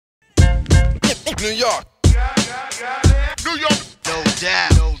New York. New York. No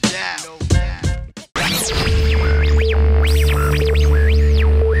doubt. No doubt. No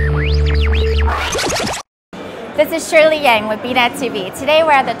This is Shirley Yang with bnetTV. Today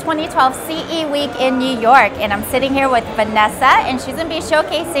we're at the 2012 CE Week in New York, and I'm sitting here with Vanessa, and she's going to be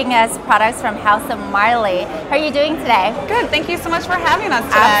showcasing us products from House of Marley. How are you doing today? Good, thank you so much for having us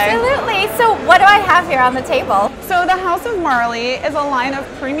today. Absolutely. So what do I have here on the table? So the House of Marley is a line of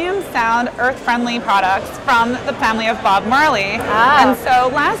premium sound, earth-friendly products from the family of Bob Marley. And so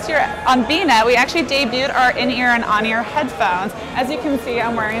last year on bnet, we actually debuted our in-ear and on-ear headphones. As you can see,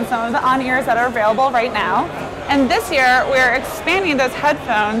 I'm wearing some of the on-ears that are available right now. And this year, we're expanding those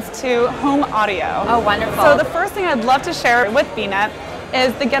headphones to home audio. Oh, wonderful. So the first thing I'd love to share with bnet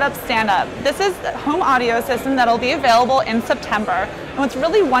is the Get Up Stand Up. This is the home audio system that'll be available in September. And what's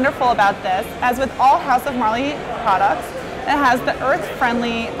really wonderful about this, as with all House of Marley products, it has the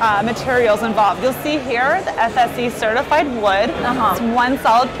earth-friendly materials involved. You'll see here the FSC certified wood. It's one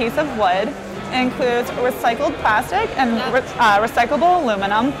solid piece of wood. It includes recycled plastic and recyclable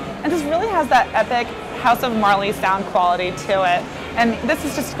aluminum. And this really has that epic House of Marley sound quality to it. And this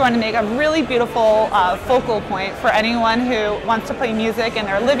is just going to make a really beautiful focal point for anyone who wants to play music in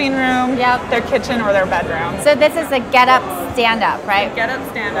their living room, their kitchen, or their bedroom. So this is a Get Up Stand Up, right? Get Up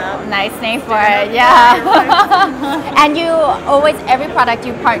Stand Up. Nice name for it, yeah. And you always, every product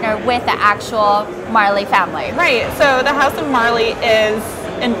you partner with the actual Marley family. Right, so the House of Marley is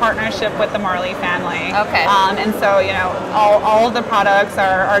in partnership with the Marley family. Okay. And so, you know, all of the products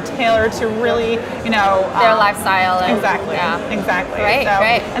are tailored to really, you know, their lifestyle. And, exactly. Exactly. Great, so,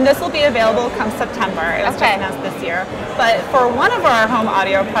 great. And this will be available come September. It was just announced this year. But for one of our home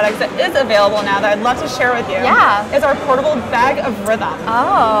audio products that is available now that I'd love to share with you is our portable bag of rhythm.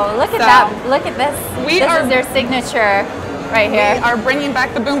 Oh, look at that. Look at this. This is their signature right here. We are bringing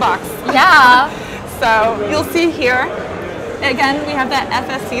back the boombox. Yeah. So you'll see here, again, we have that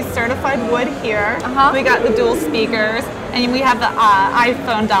FSC certified wood here. We got the dual speakers, and we have the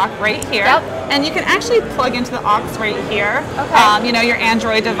iPhone dock right here. And you can actually plug into the aux right here. You know, your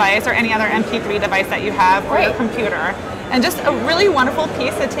Android device or any other MP3 device that you have or your computer. And just a really wonderful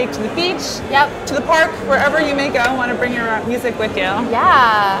piece to take to the beach, to the park, wherever you may go and want to bring your music with you.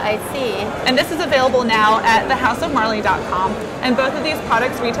 Yeah, I see. And this is available now at thehouseofmarley.com. And both of these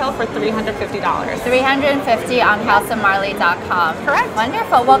products retail for $350. $350 on houseofmarley.com. Correct.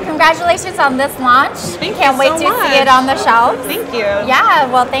 Wonderful. Well, congratulations on this launch. Can't wait to see it on the shelves. Thank you. Yeah,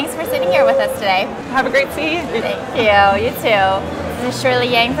 well, thanks for sitting here with us today. Have a great season. Thank you. You too. This is Shirley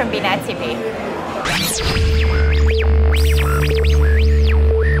Yang from bnetTV.